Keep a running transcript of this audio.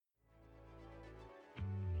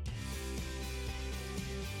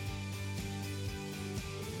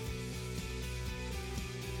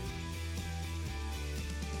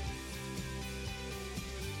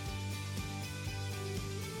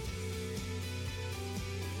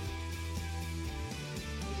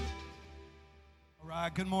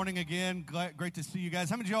Good morning again. Great to see you guys.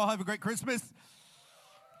 How many of y'all have a great Christmas?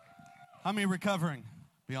 How many recovering?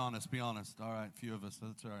 Be honest. All right, a few of us.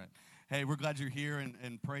 That's all right. Hey, we're glad you're here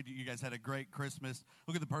and pray that you guys had a great Christmas.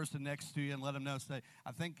 Look at the person next to you and let them know. Say,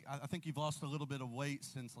 I think you've lost a little bit of weight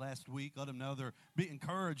since last week. Let them know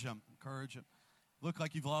encourage them. Look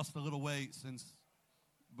like you've lost a little weight since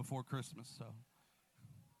before Christmas. So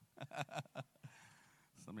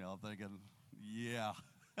some of y'all thinking, yeah.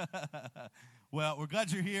 Well, we're glad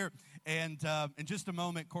you're here, and in just a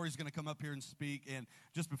moment, Cory's going to come up here and speak, and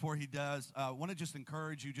just before he does, I want to just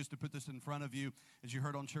encourage you just to put this in front of you. As you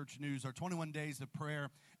heard on Church News, our 21 days of prayer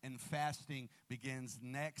and fasting begins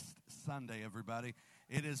next Sunday, everybody.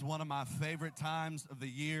 It is one of my favorite times of the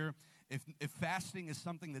year. If fasting is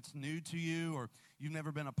something that's new to you or you've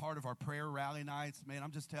never been a part of our prayer rally nights, man,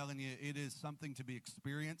 I'm just telling you, it is something to be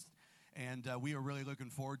experienced. And we are really looking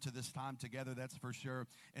forward to this time together, that's for sure.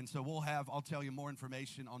 And so I'll tell you more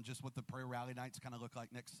information on just what the prayer rally nights kind of look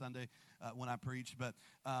like next Sunday when I preach. But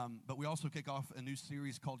we also kick off a new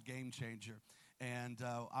series called Game Changer. And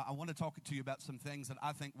I want to talk to you about some things that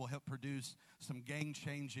I think will help produce some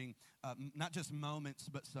game-changing, not just moments,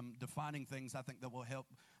 but some defining things I think that will help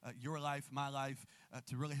your life, my life,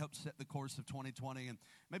 to really help set the course of 2020. And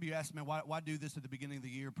maybe you ask me, why do this at the beginning of the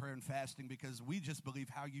year, prayer and fasting? Because we just believe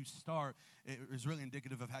how you start is really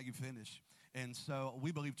indicative of how you finish. And so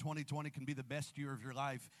we believe 2020 can be the best year of your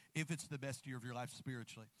life if it's the best year of your life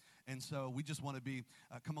spiritually. And so we just want to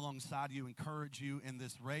come alongside you, encourage you in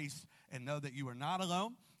this race, and know that you are not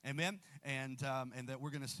alone. Amen. And that we're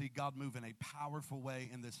going to see God move in a powerful way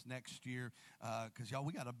in this next year. Because y'all,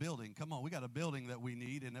 we got a building. Come on, we got a building that we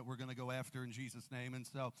need and that we're going to go after in Jesus' name. And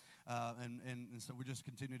so so we just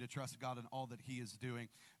continue to trust God in all that He is doing.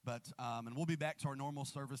 But and we'll be back to our normal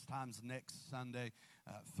service times next Sunday,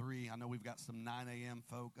 3. I know we've got some 9 a.m.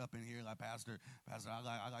 folk up in here, like Pastor.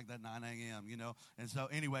 I like that 9 a.m. You know. And so,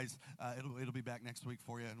 anyways, it'll be back next week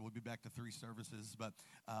for you, and we'll be back to 3 services. But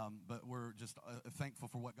we're just thankful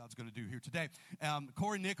for what God's going to do here today.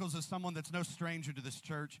 Cory Nickols is someone that's no stranger to this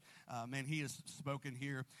church. Man, he has spoken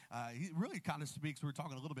here. He really kind of speaks. We were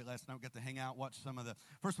talking a little bit last night. We got to hang out, watch some of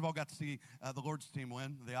first of all, got to see the Lord's team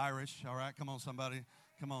win, the Irish. All right, come on, somebody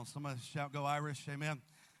shout, go Irish, amen.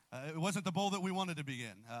 It wasn't the bowl that we wanted to be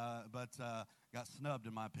in, but got snubbed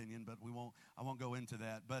in my opinion. But I won't go into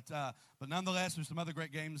that. But nonetheless, there's some other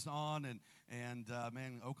great games on, and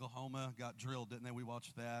man, Oklahoma got drilled, didn't they? We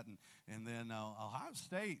watched that, and then Ohio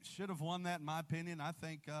State should have won that in my opinion. I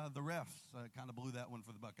think the refs kind of blew that one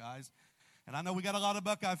for the Buckeyes. And I know we got a lot of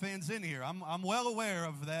Buckeye fans in here. I'm well aware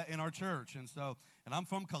of that in our church, and I'm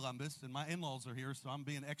from Columbus, and my in-laws are here, so I'm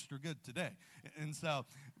being extra good today. And so,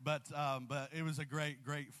 but it was a great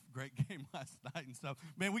game last night. And so,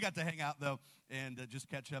 man, we got to hang out though and just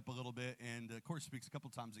catch up a little bit. And Cory speaks a couple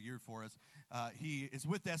times a year for us. He is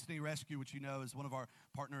with Destiny Rescue, which you know is one of our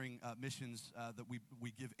partnering missions that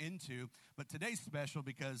we give into. But today's special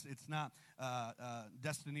because it's not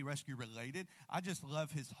Destiny Rescue related. I just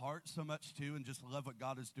love his heart so much too, and just love what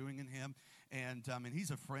God is doing in him. And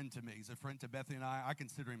he's a friend to me. He's a friend to Bethany and I. I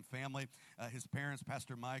consider him family. His parents,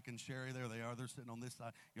 Pastor Mike and Sherry, there they are. They're sitting on this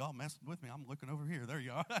side. Y'all messing with me. I'm looking over here. There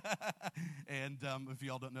you are. And if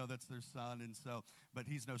y'all don't know, that's their son. And so, but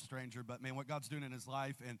he's no stranger. But man, what God's doing in his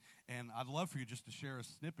life, and I'd love for you just to share a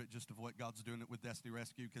snippet just of what God's doing with Destiny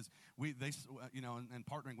Rescue, because and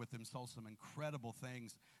partnering with them saw some incredible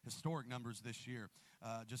things, historic numbers this year,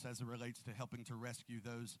 just as it relates to helping to rescue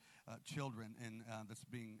those children and that's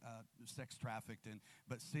being sex trafficked,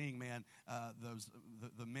 but seeing, man,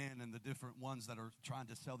 the men and the different ones that are trying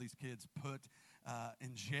to sell these kids put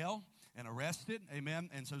in jail and arrested, amen.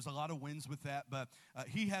 And so there's a lot of wins with that, but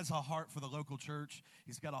he has a heart for the local church.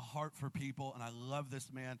 He's got a heart for people, and I love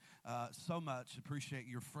this man so much. Appreciate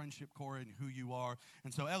your friendship, Cory, and who you are.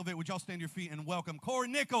 And so, Elevate, would y'all stand to your feet and welcome Cory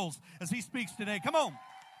Nickols as he speaks today. Come on.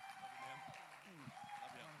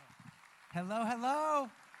 Hello.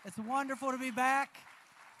 It's wonderful to be back.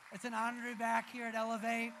 It's an honor to be back here at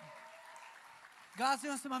Elevate. God's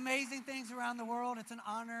doing some amazing things around the world. It's an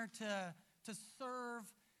honor to serve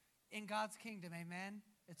in God's kingdom, amen?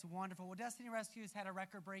 It's wonderful. Well, Destiny Rescue's had a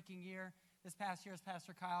record-breaking year. This past year, as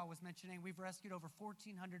Pastor Kyle was mentioning, we've rescued over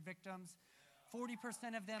 1,400 victims,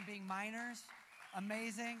 40% of them being minors.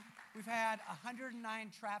 Amazing. We've had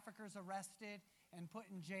 109 traffickers arrested and put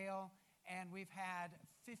in jail, and we've had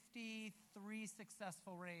 53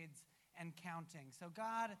 successful raids and counting. So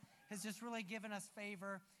God has just really given us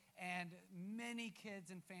favor, and many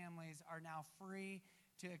kids and families are now free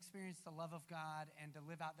to experience the love of God and to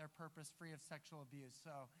live out their purpose free of sexual abuse.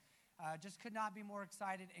 So just could not be more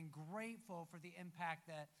excited and grateful for the impact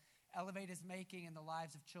that Elevate is making in the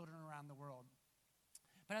lives of children around the world.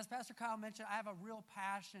 But as Pastor Kyle mentioned, I have a real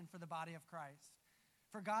passion for the body of Christ,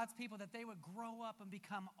 for God's people, that they would grow up and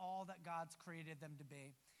become all that God's created them to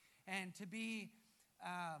be, and to be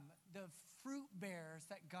the fruit bearers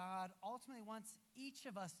that God ultimately wants each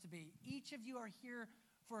of us to be. Each of you are here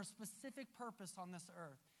for a specific purpose on this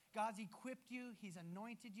earth. God's equipped you, He's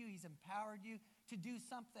anointed you, He's empowered you to do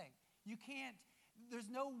something. There's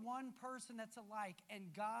no one person that's alike,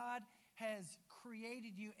 and God has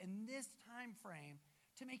created you in this time frame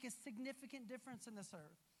to make a significant difference in this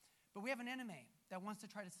earth. But we have an enemy that wants to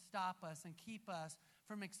try to stop us and keep us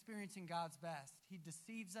from experiencing God's best. He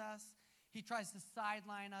deceives us. He tries to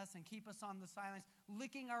sideline us and keep us on the sidelines,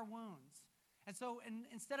 licking our wounds. And so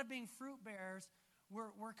instead of being fruit bearers,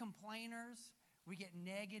 we're complainers. We get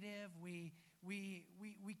negative. We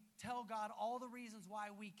tell God all the reasons why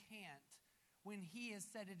we can't, when He has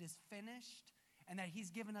said it is finished and that He's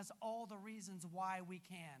given us all the reasons why we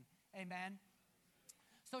can. Amen?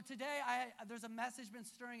 So today, there's a message been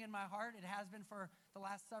stirring in my heart. It has been for the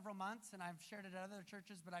last several months, and I've shared it at other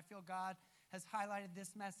churches, but I feel God has highlighted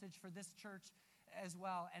this message for this church as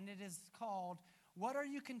well. And it is called, What Are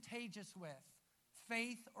You Contagious With?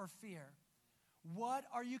 Faith or Fear? What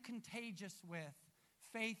are you contagious with?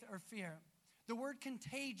 Faith or fear? The word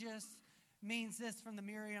contagious means this from the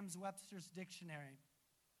Merriam-Webster's dictionary.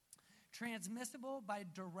 Transmissible by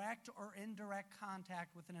direct or indirect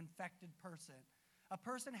contact with an infected person. A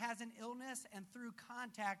person has an illness and through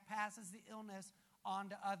contact passes the illness on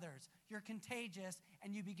to others. You're contagious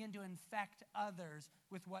and you begin to infect others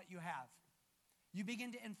with what you have. You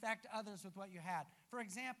begin to infect others with what you had. For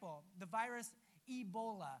example, the virus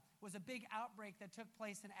Ebola was a big outbreak that took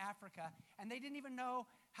place in Africa, and they didn't even know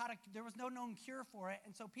there was no known cure for it,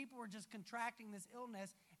 and so people were just contracting this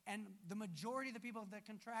illness, and the majority of the people that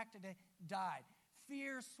contracted it died.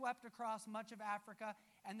 Fear swept across much of Africa,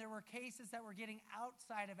 and there were cases that were getting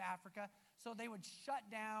outside of Africa, so they would shut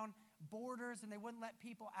down borders and they wouldn't let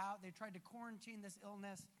people out. They tried to quarantine this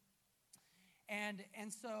illness. And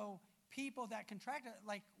so people that contracted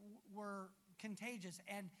were contagious.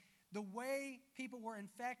 And the way people were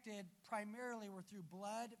infected primarily were through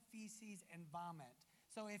blood, feces, and vomit.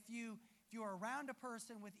 So if you were around a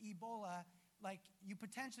person with Ebola, you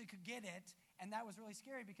potentially could get it, and that was really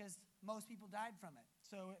scary because most people died from it.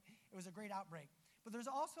 So it was a great outbreak. But there's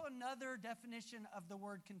also another definition of the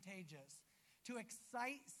word contagious: to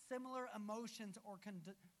excite similar emotions or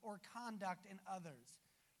conduct in others.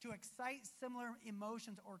 To excite similar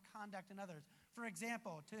emotions or conduct in others. For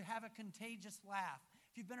example, to have a contagious laugh.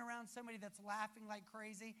 If you've been around somebody that's laughing like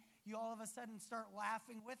crazy, you all of a sudden start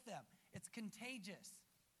laughing with them. It's contagious.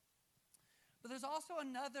 But there's also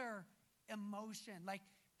another emotion.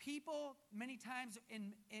 People many times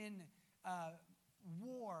in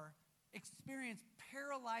war experience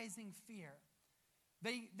paralyzing fear.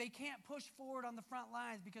 They can't push forward on the front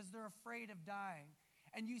lines because they're afraid of dying.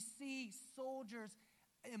 And you see soldiers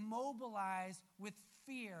immobilized with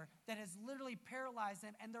fear that has literally paralyzed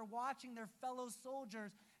them, and they're watching their fellow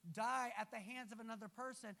soldiers die at the hands of another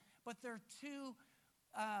person, but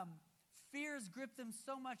fears grip them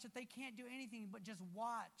so much that they can't do anything but just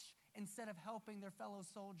watch instead of helping their fellow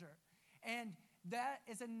soldier. And that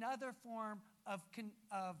is another form of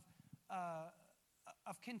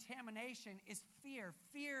contamination, is fear.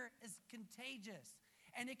 Fear is contagious,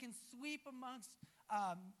 and it can sweep amongst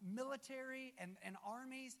military and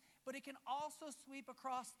armies, but it can also sweep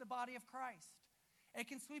across the body of Christ. It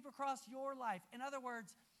can sweep across your life. In other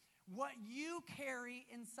words, what you carry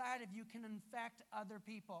inside of you can infect other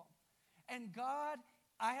people. And God,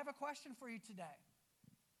 I have a question for you today.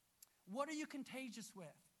 What are you contagious with?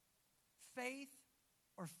 Faith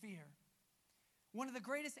or fear? One of the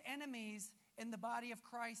greatest enemies in the body of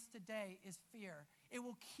Christ today is fear. It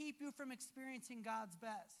will keep you from experiencing God's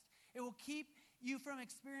best. It will keep you from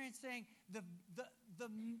experiencing the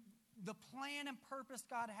plan and purpose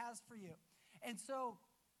God has for you. And so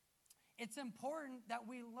it's important that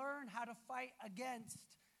we learn how to fight against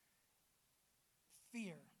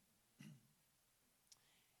fear.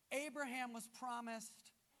 Abraham was promised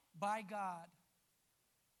by God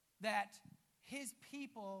that his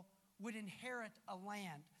people would inherit a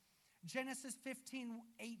land. Genesis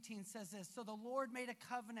 15:18 says this: So the Lord made a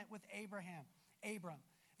covenant with Abram,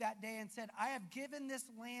 that day and said, I have given this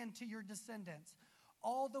land to your descendants,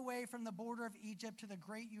 all the way from the border of Egypt to the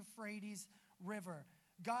great Euphrates River.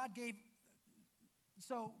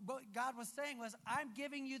 So what God was saying was, I'm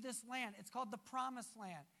giving you this land. It's called the Promised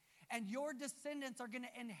Land. And your descendants are going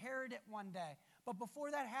to inherit it one day. But before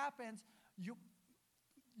that happens,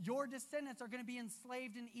 Your descendants are going to be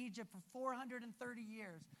enslaved in Egypt for 430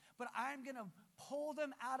 years. But I'm going to pull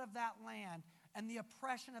them out of that land and the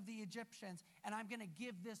oppression of the Egyptians, and I'm going to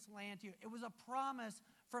give this land to you. It was a promise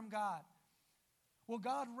from God. Well,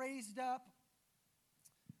 God raised up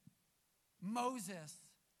Moses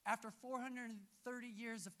after 430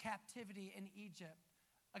 years of captivity in Egypt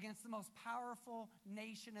against the most powerful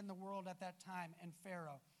nation in the world at that time, and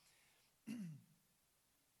Pharaoh.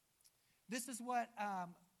 This is what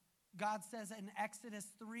God says in Exodus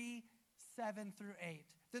 3:7-8.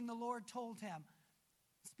 Then the Lord told him,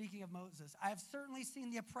 speaking of Moses, I have certainly seen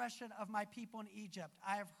the oppression of my people in Egypt.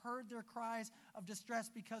 I have heard their cries of distress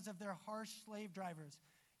because of their harsh slave drivers.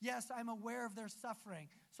 Yes, I'm aware of their suffering,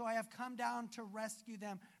 so I have come down to rescue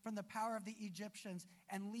them from the power of the Egyptians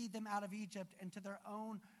and lead them out of Egypt into their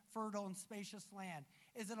own fertile and spacious land.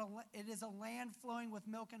 It is a land flowing with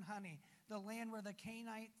milk and honey, the land where the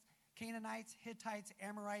Canaanites, Hittites,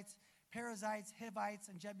 Amorites, Perizzites, Hivites,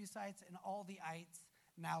 and Jebusites, and all the ites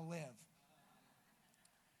now live.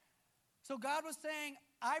 So God was saying,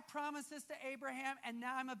 I promised this to Abraham, and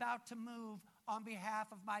now I'm about to move on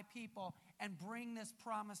behalf of my people and bring this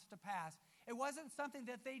promise to pass. It wasn't something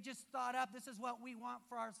that they just thought up, this is what we want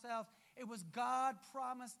for ourselves. It was God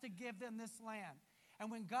promised to give them this land.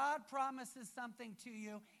 And when God promises something to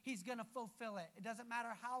you, he's going to fulfill it. It doesn't matter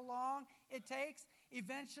how long it takes.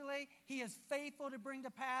 Eventually, he is faithful to bring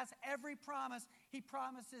to pass every promise he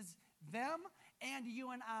promises them and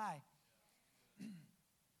you and I.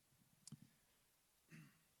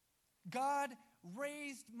 God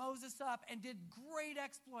raised Moses up and did great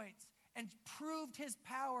exploits and proved his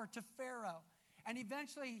power to Pharaoh. And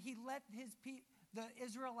eventually, he let the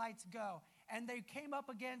Israelites go. And they came up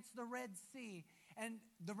against the Red Sea. And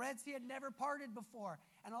the Red Sea had never parted before.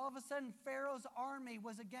 And all of a sudden, Pharaoh's army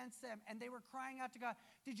was against them. And they were crying out to God,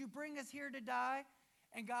 did you bring us here to die?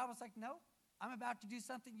 And God was like, no, I'm about to do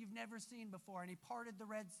something you've never seen before. And he parted the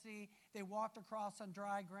Red Sea. They walked across on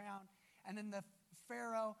dry ground. And then the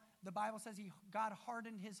Pharaoh, the Bible says God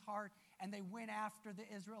hardened his heart. And they went after the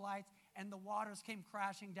Israelites. And the waters came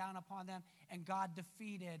crashing down upon them. And God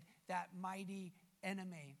defeated that mighty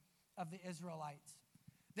enemy of the Israelites.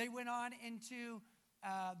 They went on into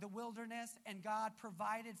the wilderness, and God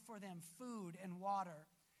provided for them food and water.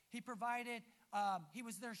 He provided, he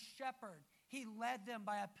was their shepherd. He led them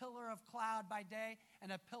by a pillar of cloud by day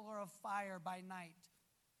and a pillar of fire by night.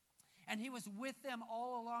 And he was with them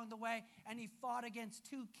all along the way, and he fought against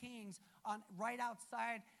two kings right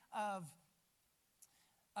outside of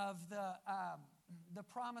the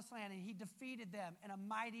promised land, and he defeated them in a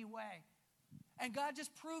mighty way. And God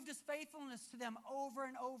just proved his faithfulness to them over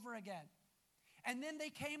and over again. And then they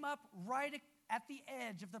came up right at the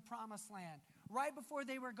edge of the promised land, right before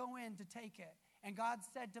they were going to take it. And God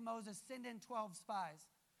said to Moses, send in 12 spies.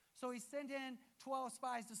 So he sent in 12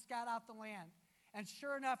 spies to scout out the land. And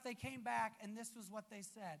sure enough, they came back, and this was what they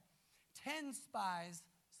said. 10 spies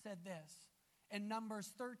said this in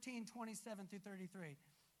Numbers 13:27-33.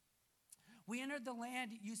 We entered the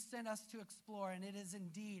land you sent us to explore, and it is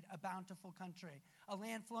indeed a bountiful country, a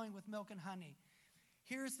land flowing with milk and honey.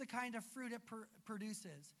 Here's the kind of fruit it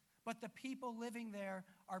produces. But the people living there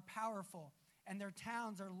are powerful, and their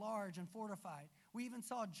towns are large and fortified. We even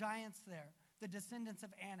saw giants there, the descendants of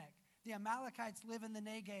Anak. The Amalekites live in the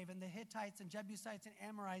Negev, and the Hittites and Jebusites and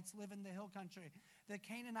Amorites live in the hill country. The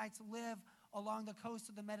Canaanites live along the coast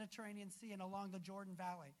of the Mediterranean Sea and along the Jordan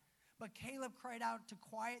Valley. But Caleb cried out to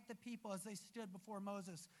quiet the people as they stood before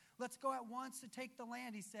Moses. Let's go at once to take the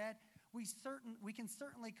land, he said. We can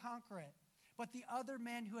certainly conquer it. But the other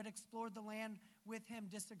men who had explored the land with him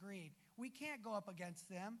disagreed. We can't go up against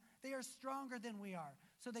them. They are stronger than we are.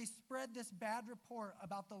 So they spread this bad report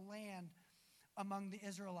about the land among the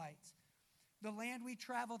Israelites. The land we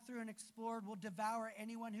traveled through and explored will devour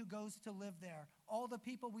anyone who goes to live there. All the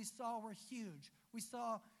people we saw were huge. We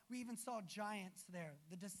even saw giants there,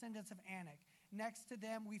 the descendants of Anak. Next to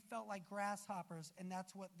them, we felt like grasshoppers, and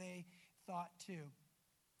that's what they thought too.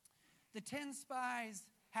 The 10 spies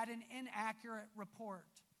had an inaccurate report.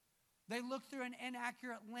 They looked through an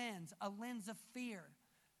inaccurate lens, a lens of fear.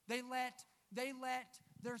 They let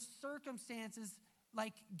their circumstances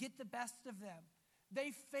get the best of them.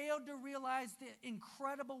 They failed to realize the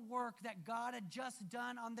incredible work that God had just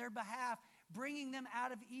done on their behalf, bringing them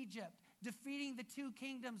out of Egypt, defeating the two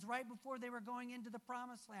kingdoms right before they were going into the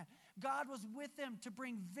promised land. God was with them to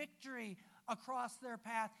bring victory across their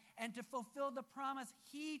path and to fulfill the promise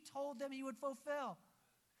he told them he would fulfill.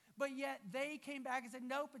 But yet they came back and said,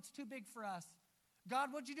 nope, it's too big for us.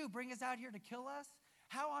 God, what'd you do? Bring us out here to kill us?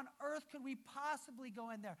 How on earth could we possibly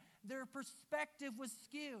go in there? Their perspective was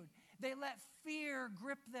skewed. They let fear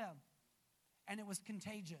grip them, and it was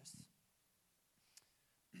contagious.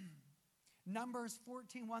 Numbers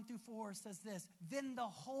 14, 1 through 4 says this, then the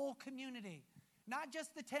whole community, not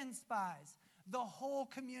just the 10 spies, the whole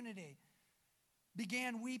community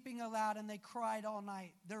began weeping aloud, and they cried all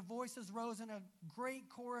night. Their voices rose in a great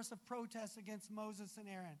chorus of protest against Moses and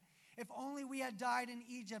Aaron. If only we had died in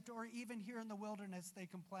Egypt or even here in the wilderness, they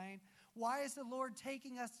complained. Why is the Lord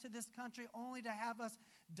taking us to this country only to have us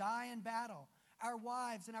die in battle? Our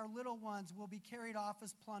wives and our little ones will be carried off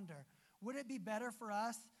as plunder. Wouldn't it be better for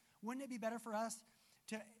us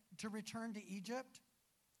to return to Egypt?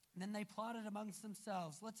 And then they plotted amongst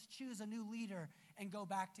themselves, let's choose a new leader and go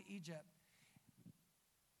back to Egypt.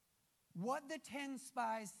 What the 10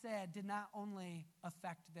 spies said did not only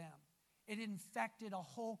affect them, it infected a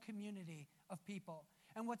whole community of people.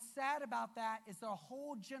 And what's sad about that is the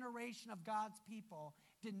whole generation of God's people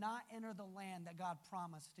did not enter the land that God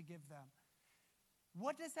promised to give them.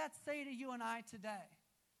 What does that say to you and I today?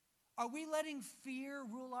 Are we letting fear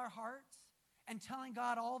rule our hearts and telling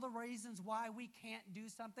God all the reasons why we can't do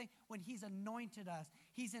something when he's anointed us,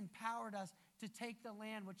 he's empowered us to take the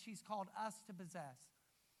land which he's called us to possess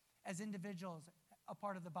as individuals, a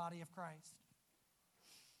part of the body of Christ?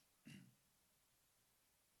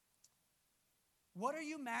 What are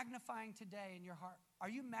you magnifying today in your heart? Are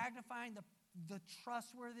you magnifying the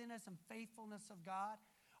trustworthiness and faithfulness of God?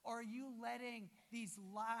 Or are you letting these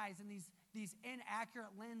lies and these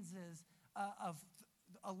inaccurate lenses of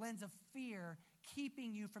a lens of fear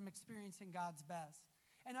keeping you from experiencing God's best?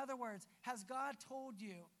 In other words, has God told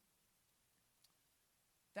you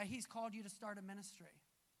that he's called you to start a ministry,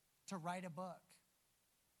 to write a book,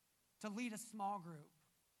 to lead a small group,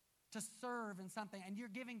 to serve in something, and you're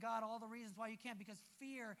giving God all the reasons why you can't because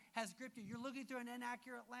fear has gripped you? You're looking through an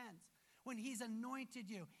inaccurate lens. When he's anointed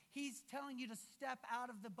you, he's telling you to step out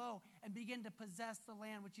of the boat and begin to possess the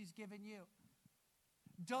land which he's given you.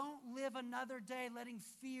 Don't live another day letting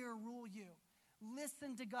fear rule you.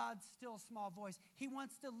 Listen to God's still small voice. He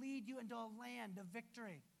wants to lead you into a land of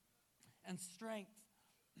victory and strength.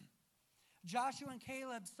 Joshua and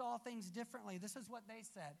Caleb saw things differently. This is what they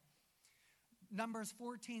said. Numbers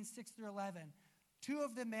 14, 6 through 11. Two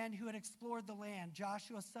of the men who had explored the land,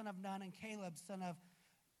 Joshua son of Nun and Caleb son of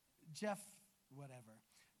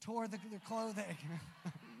tore the clothing.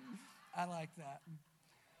 I like that.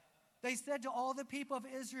 They said to all the people of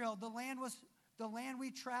Israel, the land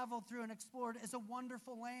we traveled through and explored is a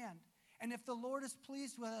wonderful land. And if the Lord is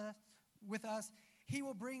pleased with us, he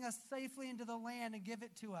will bring us safely into the land and give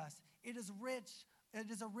it to us. It is rich. It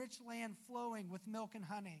is a rich land flowing with milk and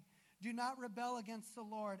honey. Do not rebel against the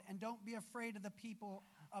Lord, and don't be afraid of the people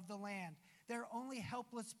of the land. They're only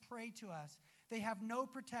helpless prey to us. They have no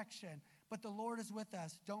protection, but the Lord is with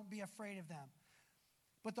us. Don't be afraid of them.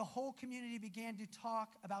 But the whole community began to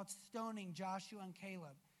talk about stoning Joshua and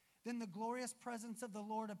Caleb. Then the glorious presence of the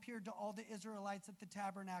Lord appeared to all the Israelites at the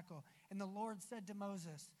tabernacle. And the Lord said to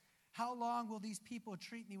Moses, how long will these people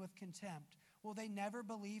treat me with contempt? Will they never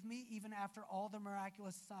believe me, even after all the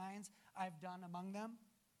miraculous signs I've done among them?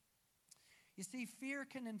 You see, fear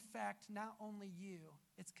can infect not only you,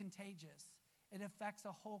 it's contagious. It affects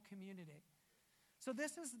a whole community. So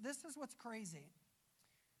this is what's crazy.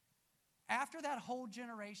 After that whole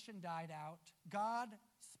generation died out, God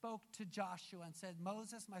spoke to Joshua and said,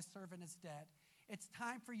 Moses, my servant, is dead. It's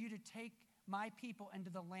time for you to take my people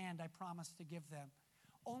into the land I promised to give them.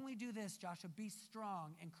 Only do this, Joshua, be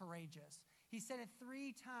strong and courageous. He said it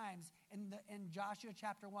 3 times in Joshua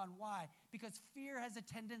chapter 1. Why? Because fear has a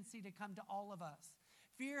tendency to come to all of us.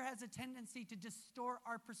 Fear has a tendency to distort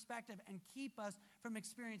our perspective and keep us from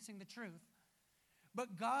experiencing the truth.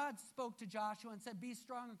 But God spoke to Joshua and said, be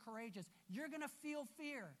strong and courageous. You're going to feel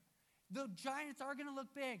fear. The giants are going to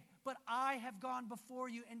look big, but I have gone before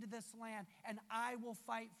you into this land, and I will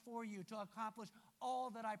fight for you to accomplish all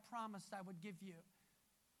that I promised I would give you.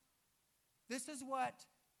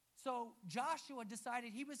 So Joshua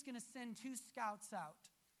decided he was going to send 2 scouts out,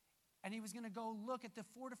 and he was going to go look at the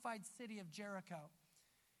fortified city of Jericho.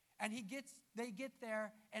 And they get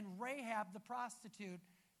there, and Rahab, the prostitute,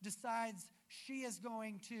 decides she is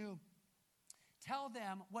going to tell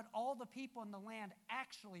them what all the people in the land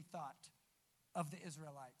actually thought of the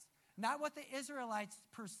Israelites. Not what the Israelites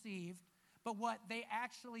perceived, but what they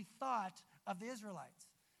actually thought of the Israelites.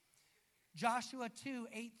 Joshua 2,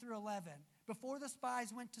 8 through 11. Before the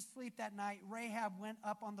spies went to sleep that night, Rahab went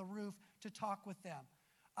up on the roof to talk with them.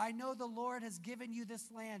 I know the Lord has given you this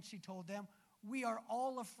land, she told them. We are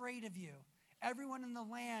all afraid of you. Everyone in the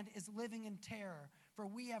land is living in terror, for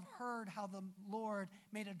we have heard how the Lord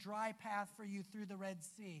made a dry path for you through the Red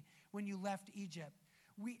Sea when you left Egypt.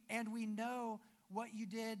 We know what you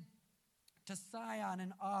did to Sihon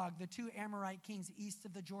and Og, the two Amorite kings east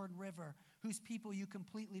of the Jordan River, whose people you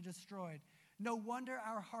completely destroyed. No wonder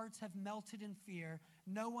our hearts have melted in fear.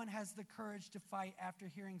 No one has the courage to fight after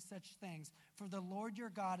hearing such things. For the Lord your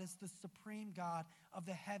God is the supreme God of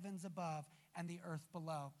the heavens above and the earth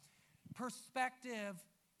below. Perspective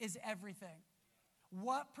is everything.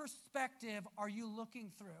 What perspective are you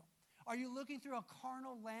looking through? Are you looking through a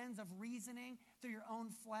carnal lens of reasoning through your own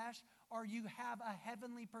flesh? Or you have a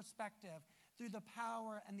heavenly perspective through the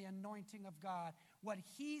power and the anointing of God? What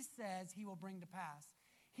he says he will bring to pass.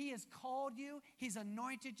 He has called you, he's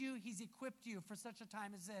anointed you, he's equipped you for such a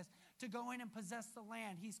time as this to go in and possess the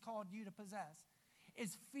land he's called you to possess.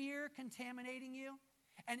 Is fear contaminating you?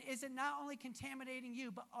 And is it not only contaminating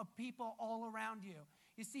you, but of people all around you?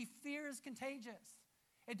 You see, fear is contagious.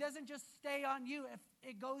 It doesn't just stay on you,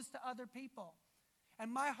 it goes to other people.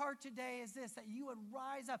 And my heart today is this, that you would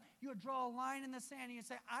rise up, you would draw a line in the sand, and you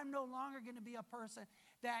say, I'm no longer going to be a person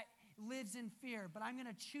that lives in fear, but I'm going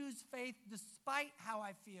to choose faith despite how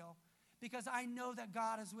I feel, because I know that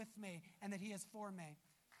God is with me and that he is for me.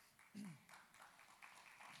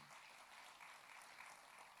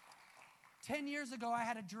 10 years ago, I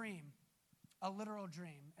had a dream, a literal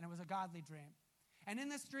dream, and it was a godly dream. And in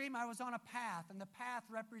this dream, I was on a path, and the path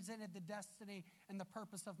represented the destiny and the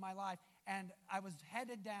purpose of my life, and I was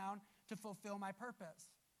headed down to fulfill my purpose.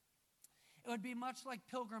 It would be much like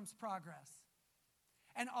Pilgrim's Progress.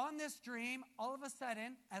 And on this dream, all of a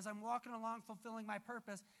sudden, as I'm walking along fulfilling my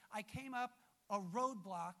purpose, I came up a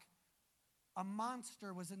roadblock. A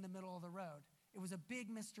monster was in the middle of the road. It was a big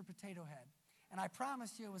Mr. Potato Head. And I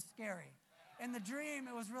promise you it was scary. In the dream,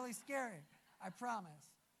 it was really scary. I promise.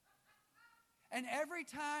 And every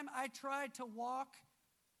time I tried to walk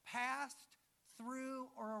past, through,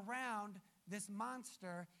 or around this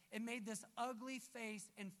monster, it made this ugly face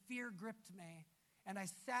and fear gripped me. And I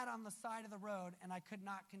sat on the side of the road and I could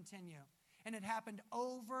not continue. And it happened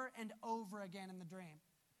over and over again in the dream.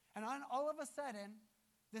 And all of a sudden,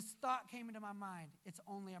 this thought came into my mind. It's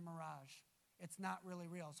only a mirage. It's not really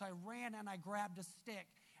real. So I ran and I grabbed a stick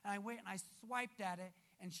and I went and I swiped at it,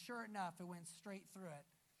 and sure enough, it went straight through it.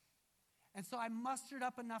 And so I mustered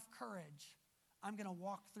up enough courage. I'm going to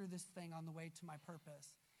walk through this thing on the way to my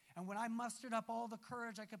purpose. And when I mustered up all the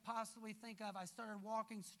courage I could possibly think of, I started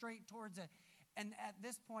walking straight towards it. And at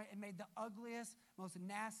this point, it made the ugliest, most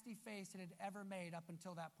nasty face it had ever made up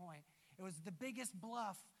until that point. It was the biggest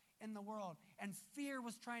bluff in the world. And fear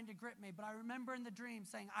was trying to grip me. But I remember in the dream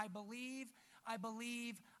saying, I believe, I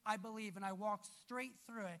believe, I believe. And I walked straight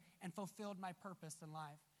through it and fulfilled my purpose in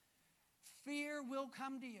life. Fear will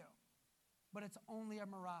come to you, but it's only a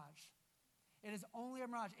mirage. It is only a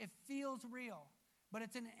mirage. It feels real, but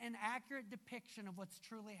it's an inaccurate depiction of what's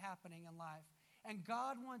truly happening in life. And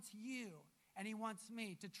God wants you, and he wants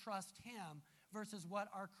me to trust him versus what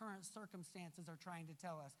our current circumstances are trying to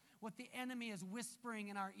tell us, what the enemy is whispering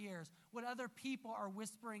in our ears, what other people are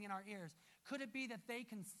whispering in our ears. Could it be that they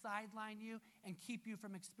can sideline you and keep you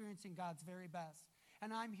from experiencing God's very best?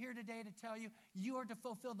 And I'm here today to tell you, you are to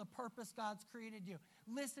fulfill the purpose God's created you.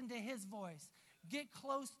 Listen to his voice. Get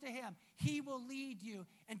close to him. He will lead you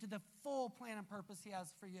into the full plan and purpose he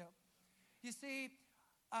has for you. You see,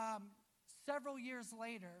 several years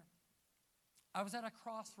later, I was at a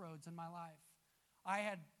crossroads in my life. I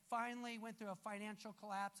had finally went through a financial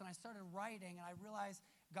collapse, and I started writing, and I realized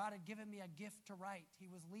God had given me a gift to write. He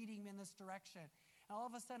was leading me in this direction. And all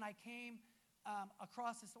of a sudden, I came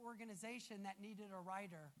across this organization that needed a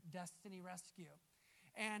writer, Destiny Rescue.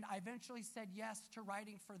 And I eventually said yes to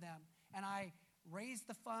writing for them. And I raised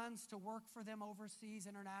the funds to work for them overseas,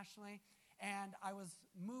 internationally. And I was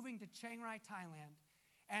moving to Chiang Rai, Thailand.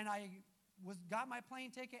 And I got my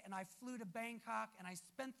plane ticket, and I flew to Bangkok, and I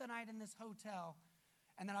spent the night in this hotel.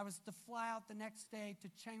 And then I was to fly out the next day to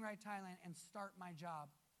Chiang Rai, Thailand, and start my job.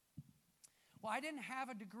 Well, I didn't have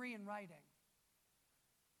a degree in writing.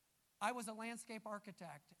 I was a landscape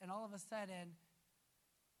architect, and all of a sudden,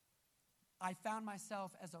 I found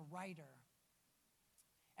myself as a writer.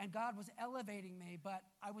 And God was elevating me, but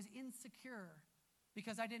I was insecure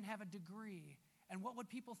because I didn't have a degree. And what would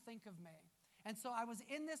people think of me? And so I was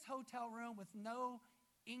in this hotel room with no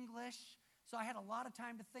English, so I had a lot of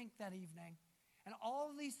time to think that evening. And all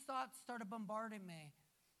of these thoughts started bombarding me.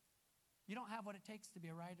 You don't have what it takes to be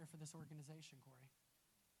a writer for this organization, Cory.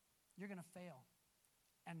 You're going to fail.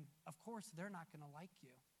 And of course, they're not going to like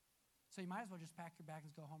you. So you might as well just pack your bags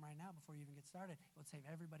and go home right now before you even get started. It would save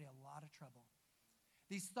everybody a lot of trouble.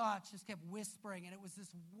 These thoughts just kept whispering, and it was this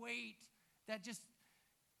weight that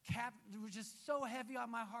it was just so heavy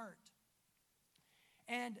on my heart.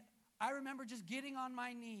 And I remember just getting on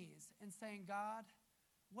my knees and saying, God,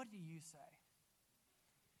 what do you say?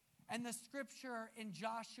 And the scripture in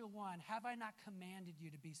Joshua 1, have I not commanded you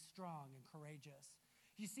to be strong and courageous?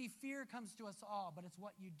 You see, fear comes to us all, but it's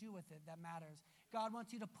what you do with it that matters. God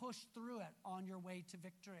wants you to push through it on your way to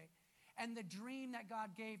victory. And the dream that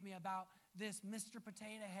God gave me about this Mr.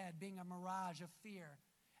 Potato Head being a mirage of fear,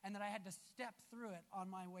 and that I had to step through it on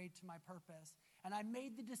my way to my purpose. And I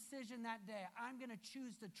made the decision that day, I'm going to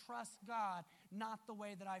choose to trust God, not the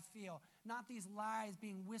way that I feel, not these lies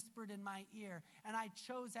being whispered in my ear. And I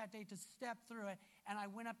chose that day to step through it, and I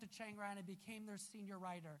went up to Chiang Rai and I became their senior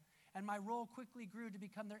writer. And my role quickly grew to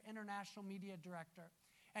become their international media director.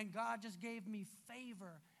 And God just gave me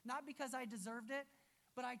favor, not because I deserved it,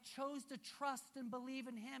 but I chose to trust and believe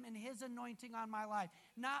in him and his anointing on my life.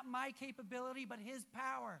 Not my capability, but his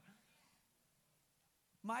power.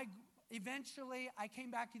 Eventually, I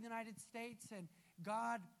came back to the United States, and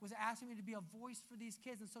God was asking me to be a voice for these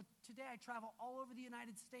kids. And so today I travel all over the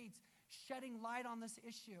United States, shedding light on this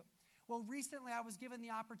issue. Well, recently I was given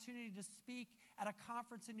the opportunity to speak at a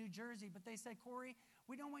conference in New Jersey, but they said, Cory,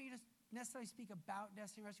 we don't want you to necessarily speak about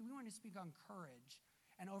Destiny Rescue. We want you to speak on courage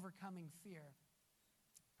and overcoming fear.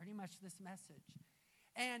 Pretty much this message.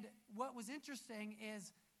 And what was interesting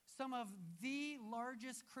is some of the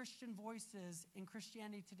largest Christian voices in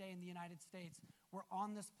Christianity today in the United States were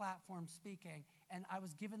on this platform speaking, and I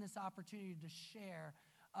was given this opportunity to share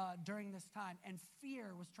during this time, and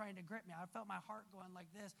fear was trying to grip me. I felt my heart going like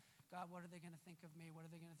this. God, what are they going to think of me? What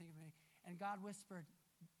are they going to think of me? And God whispered,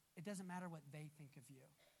 it doesn't matter what they think of you.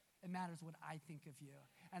 It matters what I think of you.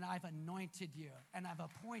 And I've anointed you, and I've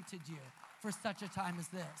appointed you for such a time as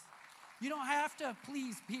this. You don't have to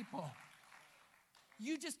please people.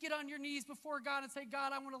 You just get on your knees before God and say,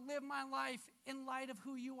 God, I want to live my life in light of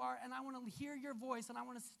who you are, and I want to hear your voice, and I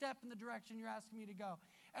want to step in the direction you're asking me to go.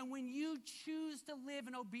 And when you choose to live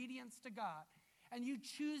in obedience to God, and you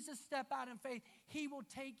choose to step out in faith, he will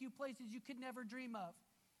take you places you could never dream of.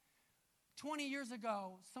 20 years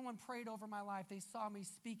ago, someone prayed over my life. They saw me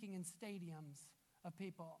speaking in stadiums of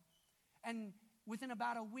people. And within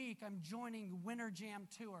about a week, I'm joining Winter Jam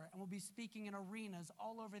Tour, and we'll be speaking in arenas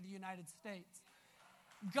all over the United States.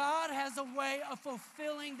 God has a way of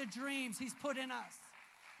fulfilling the dreams he's put in us.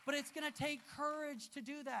 But it's going to take courage to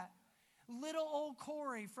do that. Little old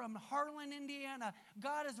Cory from Harlan, Indiana,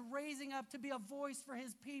 God is raising up to be a voice for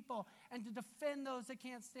his people and to defend those that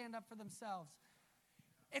can't stand up for themselves.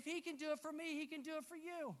 If he can do it for me, he can do it for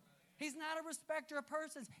you. He's not a respecter of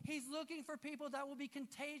persons. He's looking for people that will be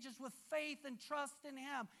contagious with faith and trust in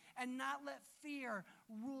him and not let fear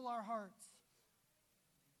rule our hearts.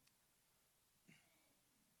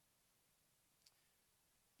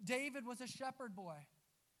 David was a shepherd boy.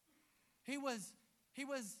 He was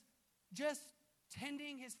just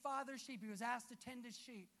tending his father's sheep. He was asked to tend his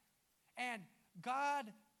sheep. And God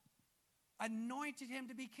anointed him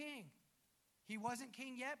to be king. He wasn't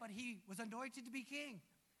king yet, but he was anointed to be king.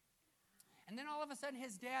 And then all of a sudden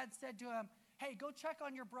his dad said to him, hey, go check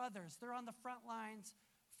on your brothers. They're on the front lines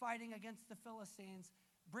fighting against the Philistines.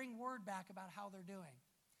 Bring word back about how they're doing.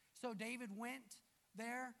 So David went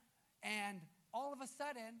there, and all of a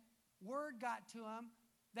sudden, word got to him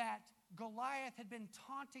that Goliath had been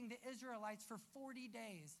taunting the Israelites for 40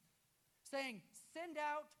 days, saying, send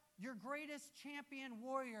out your greatest champion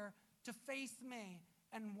warrior to face me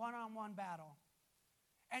in one-on-one battle.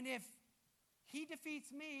 And if he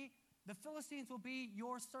defeats me, the Philistines will be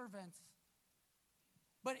your servants.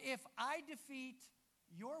 But if I defeat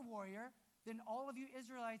your warrior, then all of you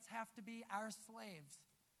Israelites have to be our slaves.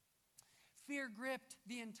 Fear gripped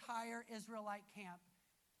the entire Israelite camp,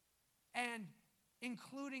 and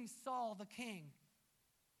including Saul, the king.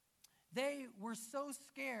 They were so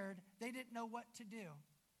scared, they didn't know what to do.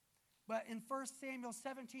 But in 1 Samuel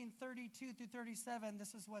 17:32 through 37,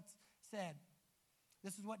 this is what's said.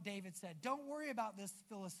 This is what David said. Don't worry about this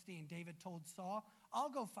Philistine, David told Saul. I'll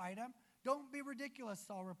go fight him. Don't be ridiculous,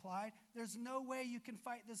 Saul replied. There's no way you can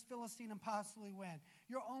fight this Philistine and possibly win.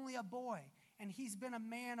 You're only a boy, and he's been a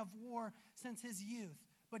man of war since his youth.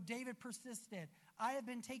 But David persisted. I have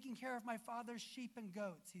been taking care of my father's sheep and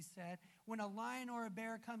goats, he said. When a lion or a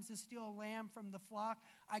bear comes to steal a lamb from the flock,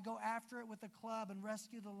 I go after it with a club and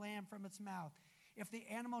rescue the lamb from its mouth. If the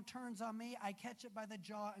animal turns on me, I catch it by the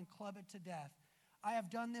jaw and club it to death. I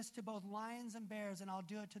have done this to both lions and bears, and I'll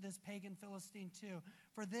do it to this pagan Philistine too.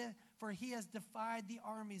 For he has defied the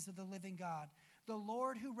armies of the living God. The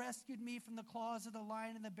Lord who rescued me from the claws of the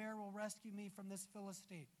lion and the bear will rescue me from this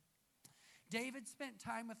Philistine. David spent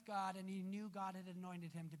time with God, and he knew God had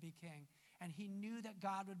anointed him to be king. And he knew that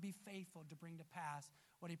God would be faithful to bring to pass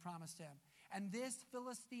what he promised him. And this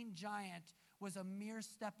Philistine giant was a mere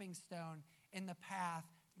stepping stone in the path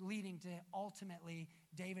leading to ultimately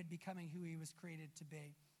David becoming who he was created to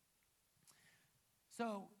be.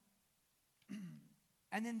 So,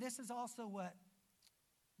 and then this is also what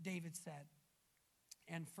David said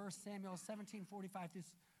in 1 Samuel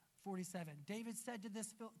 17:45-47. David said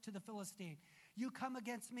to the Philistine, "You come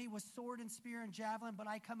against me with sword and spear and javelin, but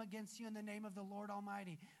I come against you in the name of the Lord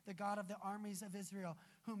Almighty, the God of the armies of Israel,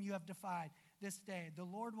 whom you have defied this day. The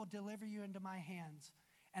Lord will deliver you into my hands,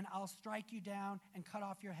 and I'll strike you down and cut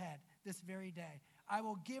off your head this very day. I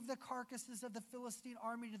will give the carcasses of the Philistine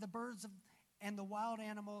army to the birds and the wild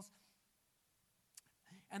animals,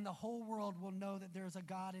 and the whole world will know that there is a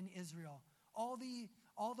God in Israel.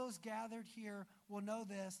 All those gathered here will know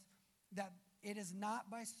this, that it is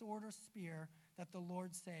not by sword or spear that the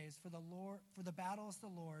Lord saves, for the battle is the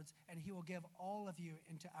Lord's, and he will give all of you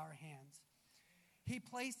into our hands." He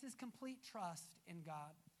placed his complete trust in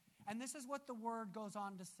God. And this is what the word goes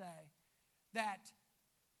on to say, that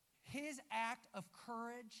his act of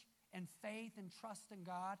courage and faith and trust in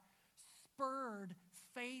God spurred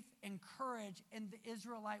faith and courage in the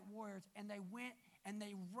Israelite warriors, and they went and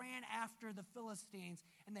they ran after the Philistines,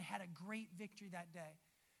 and they had a great victory that day.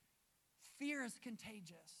 Fear is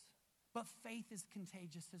contagious, but faith is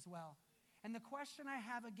contagious as well. And the question I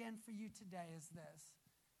have again for you today is this: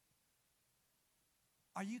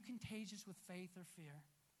 are you contagious with faith or fear?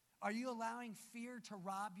 Are you allowing fear to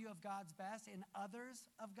rob you of God's best and others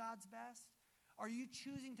of God's best? Are you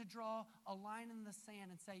choosing to draw a line in the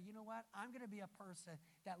sand and say, you know what, I'm going to be a person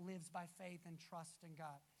that lives by faith and trust in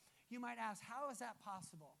God? You might ask, how is that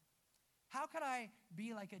possible? How could I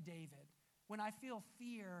be like a David when I feel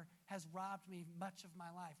fear has robbed me much of my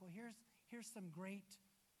life? Well, here's some great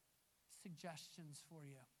suggestions for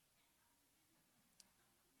you.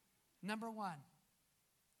 Number one,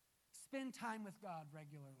 spend time with God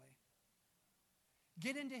regularly.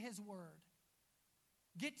 Get into his word.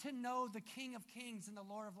 Get to know the King of Kings and the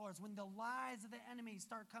Lord of Lords. When the lies of the enemy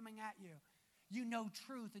start coming at you, you know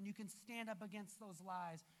truth, and you can stand up against those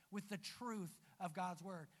lies with the truth of God's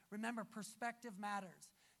word. Remember, perspective matters.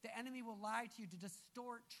 The enemy will lie to you to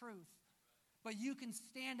distort truth, but you can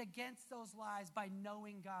stand against those lies by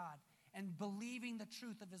knowing God and believing the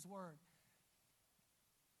truth of his word.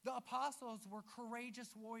 The apostles were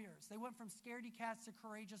courageous warriors. They went from scaredy cats to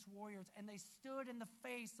courageous warriors, and they stood in the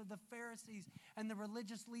face of the Pharisees and the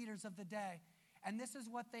religious leaders of the day. And this is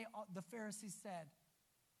what the Pharisees said: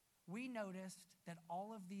 "We noticed that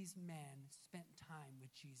all of these men spent time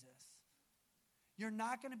with Jesus." You're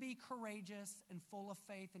not going to be courageous and full of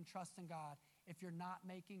faith and trust in God if you're not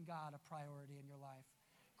making God a priority in your life.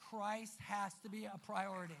 Christ has to be a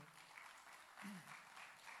priority.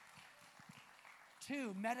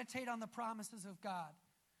 2, meditate on the promises of God.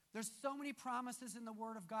 There's so many promises in the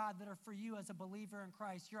Word of God that are for you as a believer in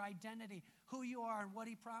Christ. Your identity, who you are, and what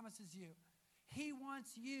he promises you. He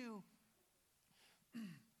wants you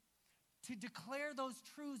to declare those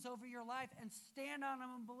truths over your life and stand on them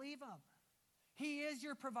and believe them. He is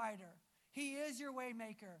your provider. He is your way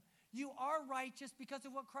maker. You are righteous because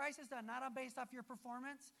of what Christ has done, not based off your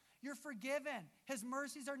performance. You're forgiven. His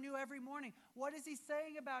mercies are new every morning. What is he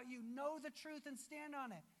saying about you? Know the truth and stand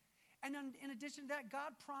on it. And in addition to that,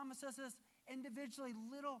 God promises us individually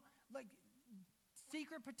little,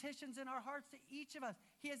 secret petitions in our hearts to each of us.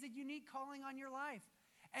 He has a unique calling on your life.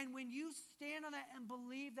 And when you stand on that and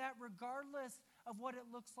believe that, regardless of what it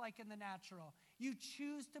looks like in the natural, you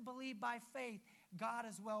choose to believe by faith, God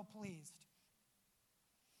is well pleased.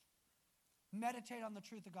 Meditate on the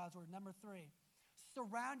truth of God's word. Number 3,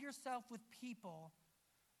 surround yourself with people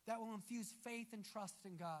that will infuse faith and trust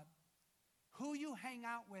in God. Who you hang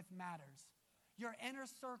out with matters. Your inner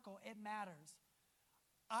circle, it matters.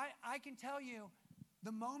 I can tell you,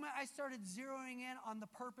 the moment I started zeroing in on the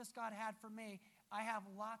purpose God had for me, I have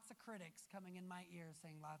lots of critics coming in my ears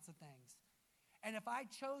saying lots of things. And if I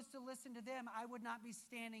chose to listen to them, I would not be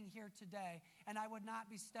standing here today, and I would not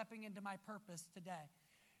be stepping into my purpose today.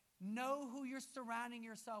 Know who you're surrounding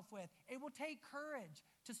yourself with. It will take courage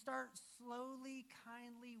to start slowly,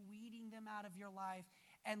 kindly weeding them out of your life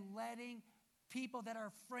and letting people that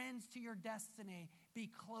are friends to your destiny be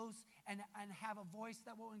close and have a voice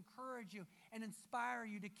that will encourage you and inspire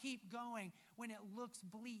you to keep going when it looks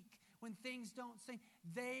bleak, when things don't seem.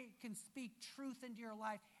 They can speak truth into your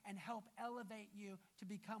life and help elevate you to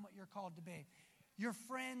become what you're called to be. Your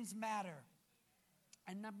friends matter.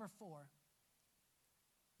 And number 4,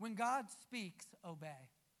 when God speaks, obey.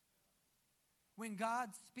 When God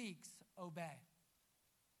speaks, obey.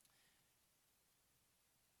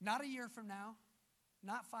 Not a year from now,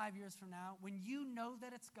 not 5 years from now, when you know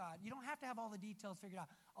that it's God, you don't have to have all the details figured out.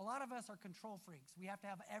 A lot of us are control freaks. We have to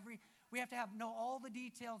know all the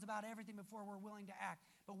details about everything before we're willing to act.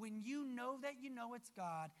 But when you know that you know it's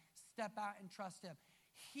God, step out and trust him.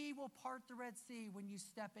 He will part the Red Sea when you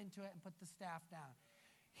step into it and put the staff down.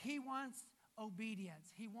 He wants obedience.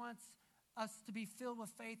 He wants us to be filled with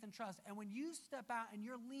faith and trust. And when you step out and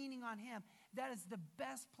you're leaning on him, that is the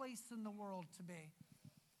best place in the world to be.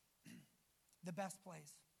 The best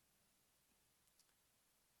place.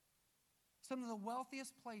 Some of the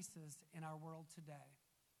wealthiest places in our world today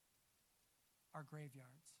are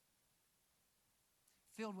graveyards,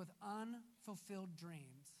 filled with unfulfilled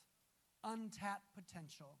dreams, untapped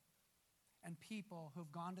potential, and people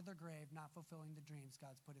who've gone to their grave not fulfilling the dreams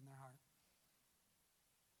God's put in their heart.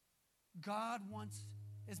 God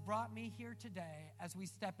has brought me here today as we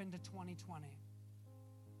step into 2020.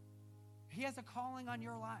 He has a calling on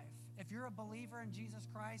your life. If you're a believer in Jesus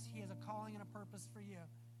Christ, he has a calling and a purpose for you.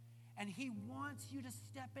 And he wants you to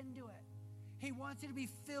step into it. He wants you to be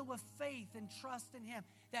filled with faith and trust in him,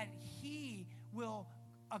 that he will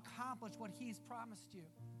accomplish what he's promised you.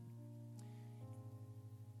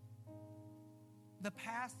 The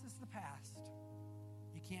past is the past.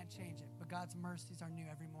 You can't change it, but God's mercies are new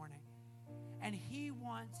every morning. And he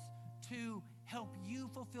wants to help you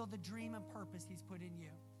fulfill the dream and purpose he's put in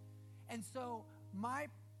you. And so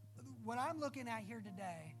what I'm looking at here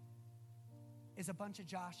today is a bunch of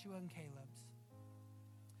Joshua and Caleb's,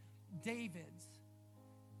 David's.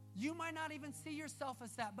 You might not even see yourself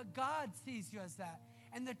as that, but God sees you as that.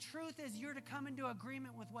 And the truth is, you're to come into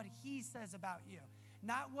agreement with what he says about you,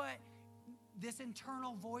 not what this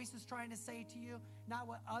internal voice is trying to say to you, not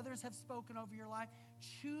what others have spoken over your life.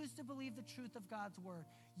 Choose to believe the truth of God's word.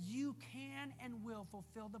 You can and will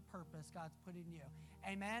fulfill the purpose God's put in you.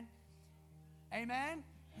 Amen? Amen?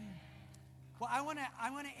 Well, I want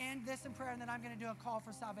to end this in prayer, and then I'm going to do a call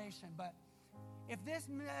for salvation. But if this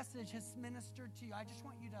message has ministered to you, I just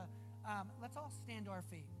want you to, let's all stand to our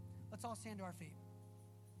feet. Let's all stand to our feet.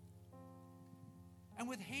 And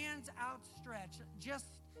with hands outstretched, just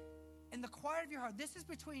in the quiet of your heart, this is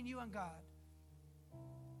between you and God.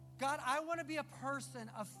 God, I want to be a person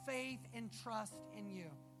of faith and trust in you.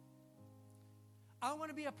 I want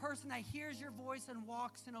to be a person that hears your voice and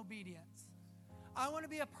walks in obedience. I want to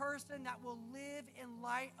be a person that will live in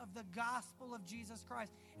light of the gospel of Jesus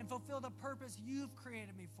Christ and fulfill the purpose you've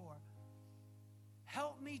created me for.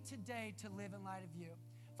 Help me today to live in light of you.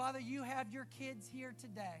 Father, you have your kids here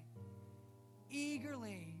today,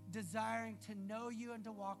 eagerly desiring to know you and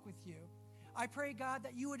to walk with you. I pray, God,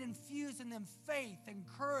 that you would infuse in them faith and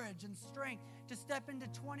courage and strength to step into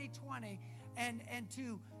 2020 and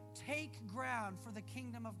to take ground for the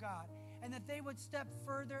kingdom of God, and that they would step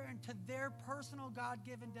further into their personal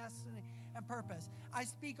God-given destiny and purpose. I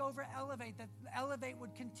speak over Elevate, that Elevate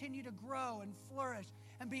would continue to grow and flourish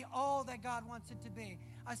and be all that God wants it to be.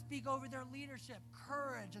 I speak over their leadership,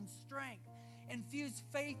 courage and strength. Infuse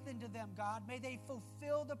faith into them, God. May they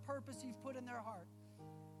fulfill the purpose you've put in their heart.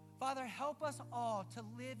 Father, help us all to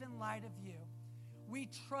live in light of you. We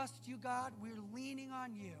trust you, God. We're leaning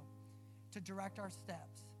on you to direct our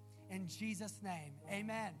steps. In Jesus' name,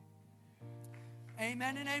 amen.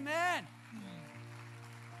 Amen and amen.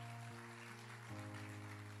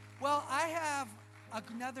 Well, I have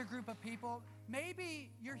another group of people. Maybe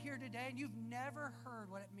you're here today and you've never heard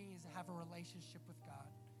what it means to have a relationship with God.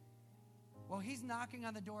 Well, he's knocking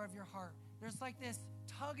on the door of your heart. There's like this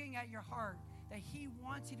tugging at your heart that he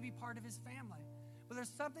wants you to be part of his family. But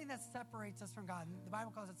there's something that separates us from God. The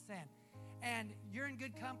Bible calls it sin. And you're in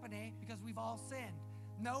good company because we've all sinned.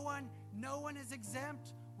 No one is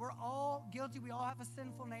exempt. We're all guilty. We all have a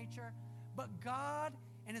sinful nature. But God,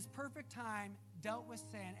 in his perfect time, dealt with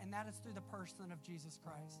sin, and that is through the person of Jesus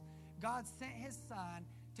Christ. God sent his son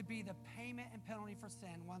to be the payment and penalty for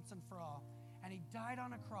sin once and for all. And he died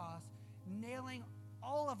on a cross, nailing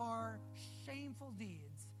all of our shameful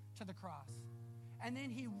deeds to the cross. And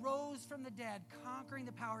then he rose from the dead, conquering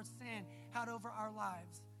the power sin had over our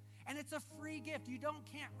lives. And it's a free gift. You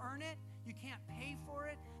can't earn it. You can't pay for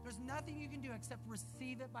it. There's nothing you can do except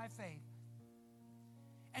receive it by faith.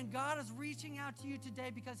 And God is reaching out to you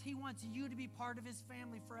today because he wants you to be part of his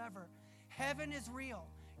family forever. Heaven is real.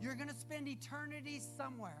 You're going to spend eternity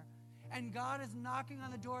somewhere. And God is knocking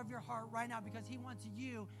on the door of your heart right now because he wants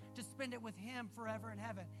you to spend it with him forever in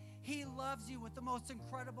heaven. He loves you with the most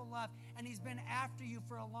incredible love, and he's been after you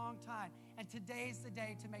for a long time. And today's the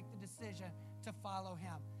day to make the decision to follow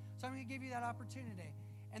him. So I'm going to give you that opportunity.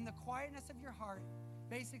 In the quietness of your heart,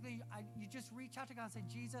 basically, you just reach out to God and say,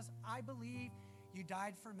 Jesus, I believe you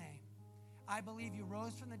died for me. I believe you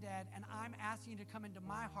rose from the dead, and I'm asking you to come into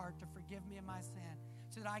my heart to forgive me of my sin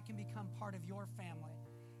so that I can become part of your family.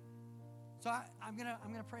 So I'm gonna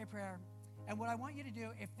pray a prayer. And what I want you to do,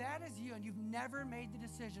 if that is you and you've never made the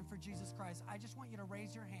decision for Jesus Christ, I just want you to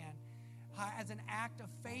raise your hand as an act of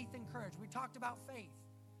faith and courage. We talked about faith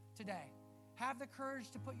today. Have the courage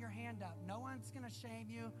to put your hand up. No one's going to shame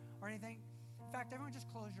you or anything. In fact, everyone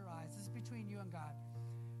just close your eyes. This is between you and God.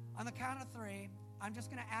 On the count of 3, I'm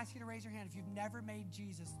just going to ask you to raise your hand if you've never made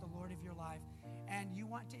Jesus the Lord of your life and you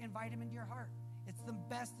want to invite him into your heart. It's the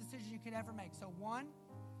best decision you could ever make. So 1,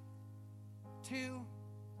 2,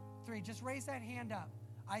 3. Just raise that hand up.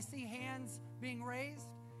 I see hands being raised.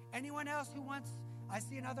 Anyone else who wants, I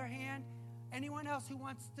see another hand. Anyone else who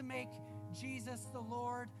wants to make Jesus the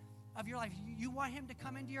Lord of your life, you want him to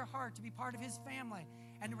come into your heart, to be part of his family,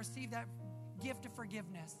 and to receive that gift of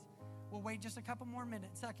forgiveness. We'll wait just a couple more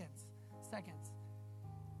seconds.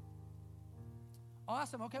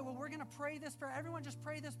 Awesome. Okay, well, we're going to pray this prayer. Everyone just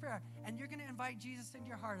pray this prayer, and you're going to invite Jesus into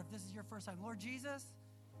your heart if this is your first time. Lord Jesus,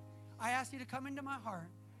 I ask you to come into my heart.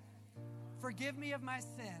 Forgive me of my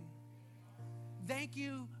sin. Thank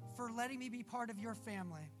you for letting me be part of your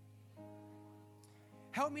family.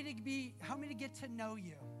 Help me to get to know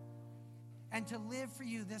you and to live for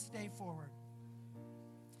you this day forward.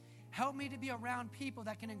 Help me to be around people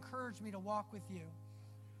that can encourage me to walk with you.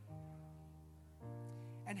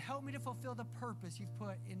 And help me to fulfill the purpose you've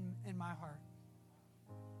put in my heart.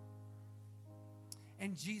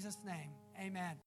 In Jesus' name, amen.